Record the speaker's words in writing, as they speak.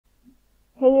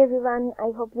Hey everyone, I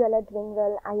hope you all are doing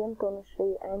well. I am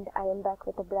Tanushree and I am back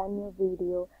with a brand new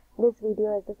video. This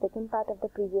video is the second part of the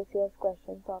previous year's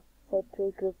questions of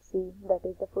SET-3 Group C, that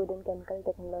is the Food and Chemical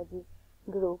Technology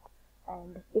group.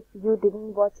 And if you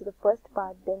didn't watch the first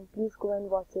part, then please go and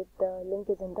watch it. The link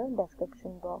is in the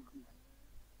description box.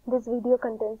 This video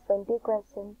contains 20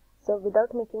 questions, so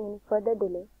without making any further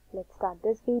delay, let's start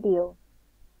this video.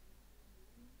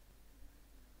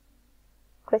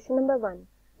 Question number 1.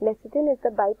 Lecithin is the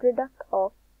byproduct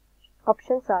of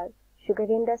options are sugar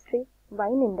industry,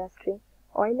 wine industry,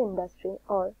 oil industry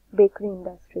or bakery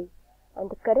industry,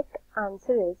 and the correct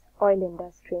answer is oil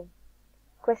industry.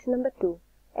 Question number 2.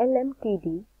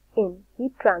 LMTD in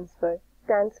heat transfer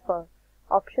stands for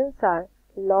options are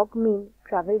log mean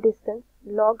travel distance,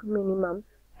 log minimum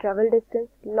travel distance,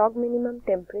 log minimum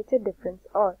temperature difference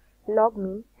or log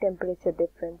mean temperature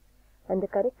difference, and the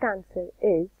correct answer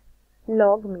is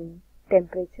log mean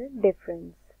temperature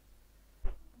difference.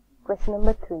 Question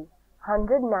number 3.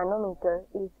 100 nanometer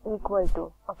is equal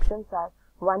to options are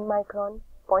 1 micron,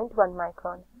 0.1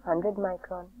 micron, 100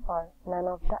 micron or none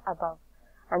of the above,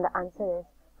 and the answer is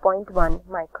 0.1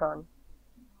 micron.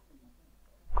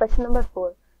 Question number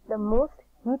 4. The most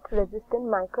heat resistant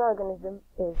microorganism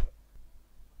is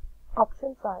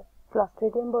options are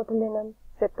Clostridium botulinum,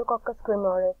 Streptococcus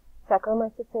cremoris,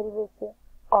 Saccharomyces cerevisiae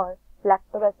or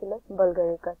Lactobacillus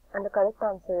bulgaricus, and the correct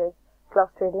answer is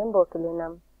Clostridium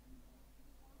botulinum.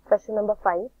 Question number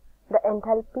 5. The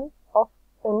enthalpy of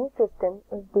any system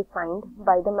is defined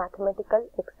by the mathematical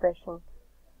expression.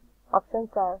 Options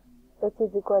are H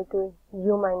is equal to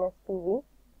U minus PV,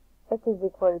 H is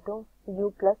equal to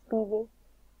U plus PV,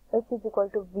 H is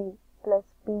equal to V plus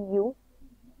PU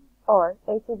or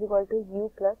H is equal to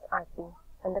U plus RT,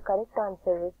 and the correct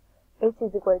answer is H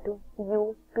is equal to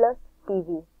U plus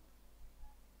PV.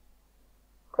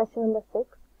 Question number 6.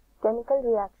 Chemical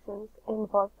reactions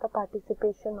involve the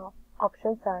participation of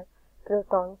options are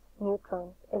protons,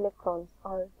 neutrons, electrons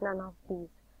or none of these,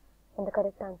 and the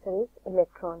correct answer is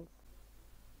electrons.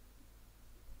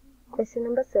 Question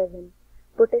number 7.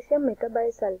 Potassium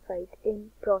metabisulfite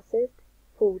in processed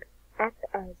food act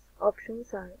as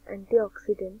options are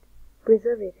antioxidant,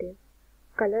 preservative,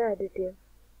 color additive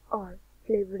or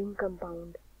flavoring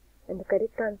compound, and the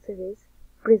correct answer is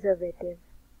preservative.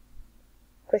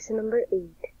 Question number 8.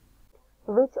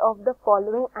 Which of the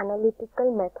following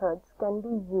analytical methods can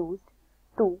be used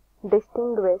to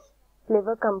distinguish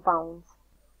flavor compounds?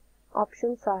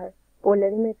 Options are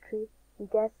polarimetry,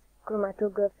 gas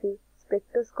chromatography,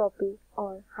 spectroscopy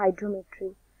or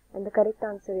hydrometry, and the correct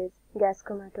answer is gas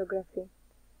chromatography.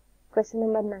 Question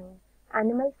number 9.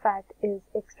 Animal fat is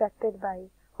extracted by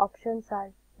options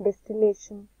are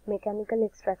distillation, mechanical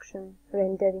extraction,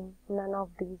 rendering, none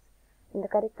of these, and the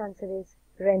correct answer is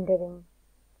rendering.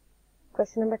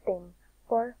 Question number 10.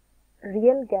 For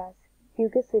real gas,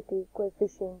 fugacity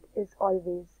coefficient is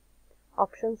always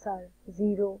options are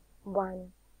 0,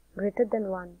 1, greater than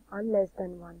 1 or less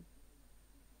than 1.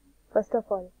 First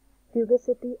of all,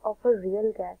 fugacity of a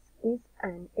real gas is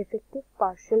an effective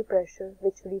partial pressure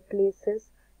which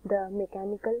replaces the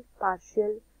mechanical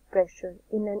partial pressure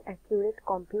in an accurate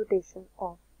computation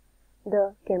of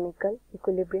the chemical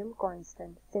equilibrium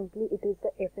constant. Simply, it is the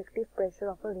effective pressure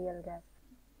of a real gas.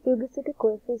 Fugacity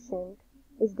coefficient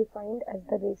is defined as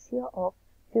the ratio of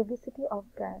fugacity of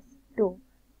gas to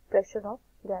pressure of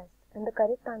gas, and the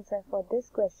correct answer for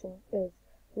this question is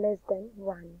less than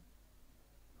 1.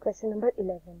 Question number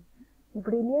 11.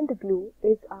 Brilliant glue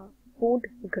is a food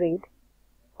grade.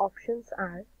 Options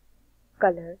are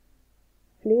color,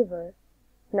 flavor,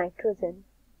 nitrogen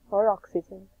or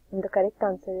oxygen, and the correct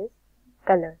answer is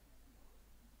color.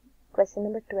 Question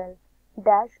number 12.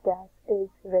 Dash gas is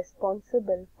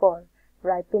responsible for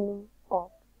ripening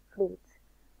of fruits.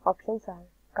 Options are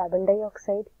carbon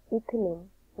dioxide, ethylene,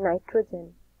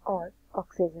 nitrogen or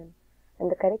oxygen, and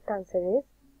the correct answer is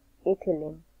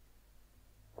ethylene.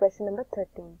 Question number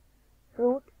 13.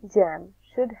 Fruit jam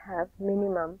should have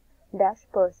minimum dash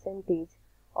percentage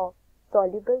of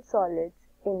soluble solids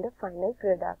in the final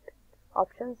product.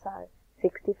 Options are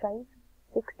 65,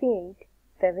 68,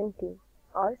 70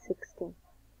 or 60,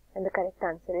 and the correct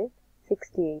answer is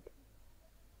 68.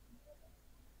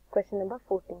 Question number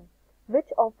 14. Which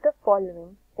of the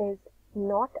following is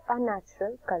not a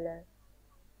natural color?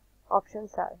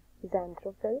 Options are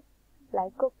xanthophyll,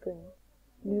 lycopene,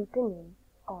 lutein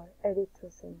or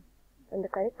erythrocin, and the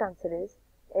correct answer is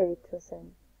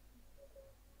erythrocin.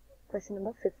 Question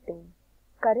number 15.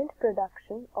 Current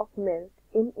production of milk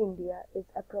in India is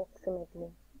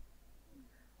approximately.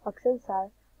 Options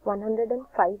are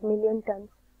 105 million tons,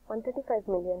 135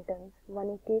 million tons,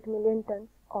 188 million tons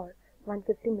or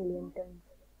 150 million tons.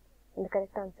 And the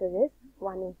correct answer is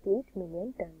 188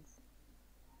 million tons.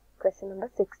 Question number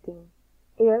 16.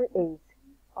 Air is.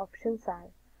 Options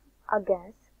are a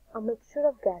gas, a mixture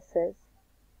of gases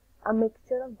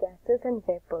and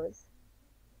vapors,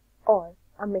 or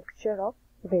a mixture of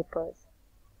vapors.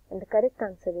 And the correct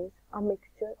answer is a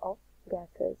mixture of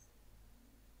gases.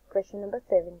 Question number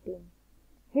 17.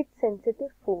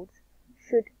 Heat-sensitive foods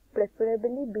should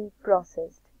preferably be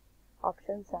processed.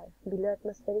 Options are below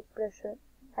atmospheric pressure,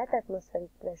 at atmospheric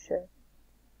pressure,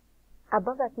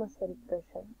 above atmospheric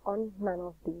pressure, or none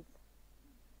of these.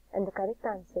 And the correct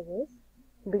answer is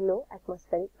below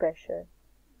atmospheric pressure.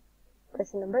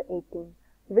 Question number 18.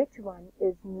 Which one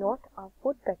is not a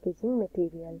food packaging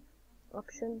material?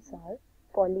 Options are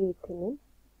polyethylene,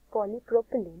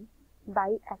 polypropylene,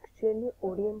 biaxially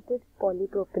oriented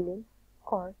polypropylene,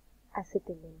 or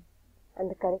acetylene. And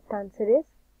the correct answer is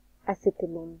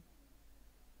acetylene.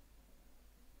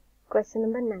 Question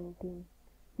number 19.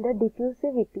 The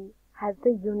diffusivity has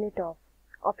the unit of.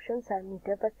 Options are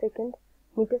meter per second,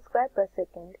 meter square per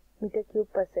second, meter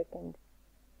cube per second,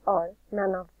 or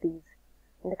none of these.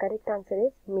 And the correct answer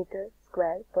is meter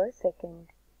square per second.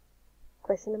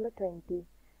 Question number 20.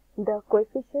 The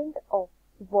coefficient of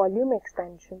volume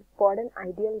expansion for an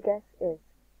ideal gas is.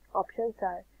 Options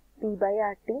are P by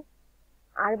RT,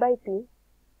 R by T,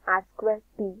 R square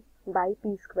T by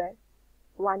P square,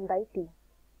 1 by T.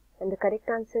 And the correct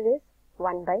answer is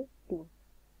 1 by T.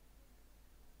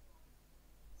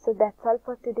 So that's all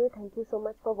for today. Thank you so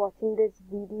much for watching this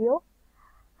video.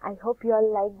 I hope you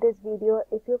all liked this video.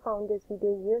 If you found this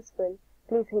video useful,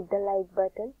 please hit the like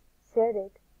button, share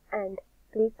it, and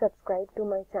please subscribe to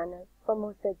my channel for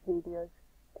more such videos.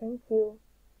 Thank you.